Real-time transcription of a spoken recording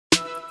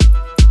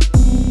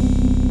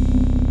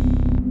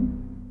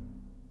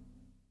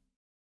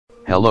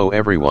Hello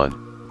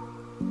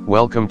everyone.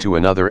 Welcome to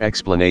another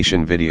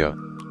explanation video.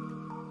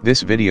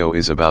 This video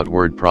is about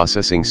word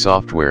processing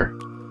software.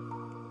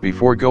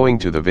 Before going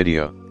to the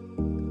video,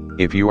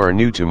 if you are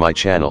new to my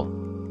channel,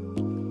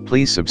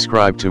 please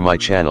subscribe to my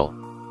channel.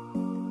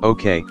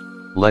 Okay,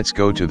 let's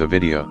go to the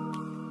video.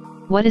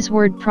 What is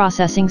word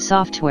processing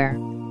software?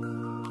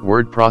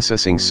 Word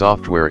processing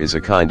software is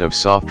a kind of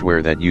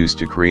software that used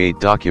to create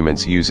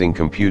documents using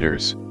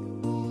computers.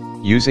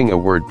 Using a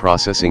word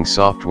processing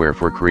software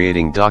for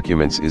creating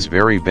documents is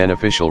very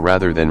beneficial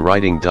rather than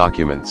writing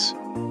documents.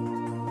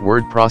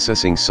 Word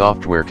processing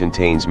software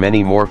contains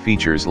many more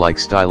features like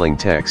styling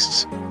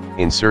texts,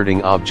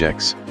 inserting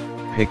objects,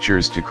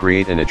 pictures to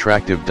create an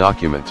attractive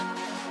document.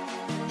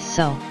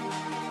 So,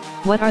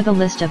 what are the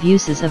list of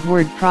uses of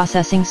word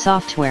processing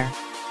software?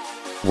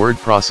 Word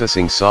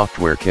processing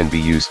software can be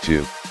used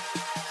to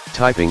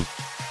typing,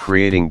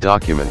 creating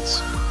documents,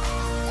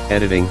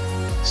 editing,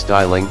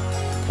 styling,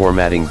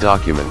 formatting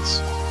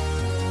documents,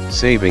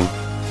 saving,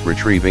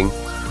 retrieving,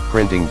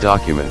 printing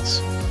documents,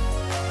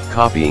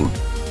 copying,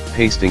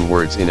 pasting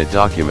words in a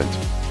document,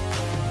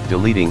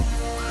 deleting,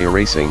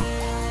 erasing,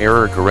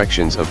 error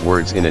corrections of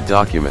words in a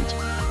document.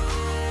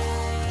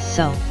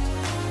 So,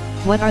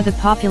 what are the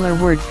popular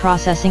word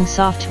processing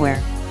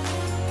software?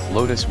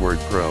 Lotus Word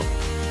Pro,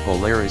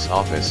 Polaris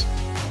Office,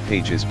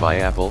 Pages by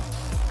Apple,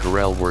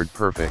 Corel Word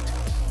Perfect,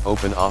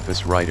 Open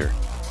Office Writer,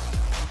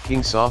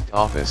 Kingsoft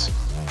Office,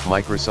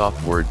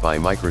 Microsoft Word by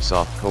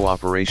Microsoft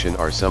Cooperation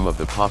are some of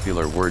the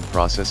popular word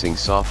processing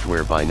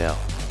software by now.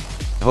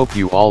 Hope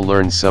you all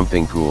learned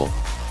something cool.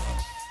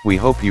 We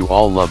hope you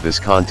all love this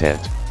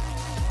content.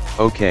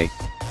 Okay,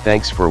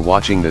 thanks for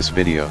watching this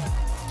video.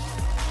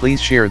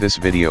 Please share this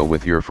video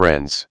with your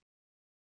friends.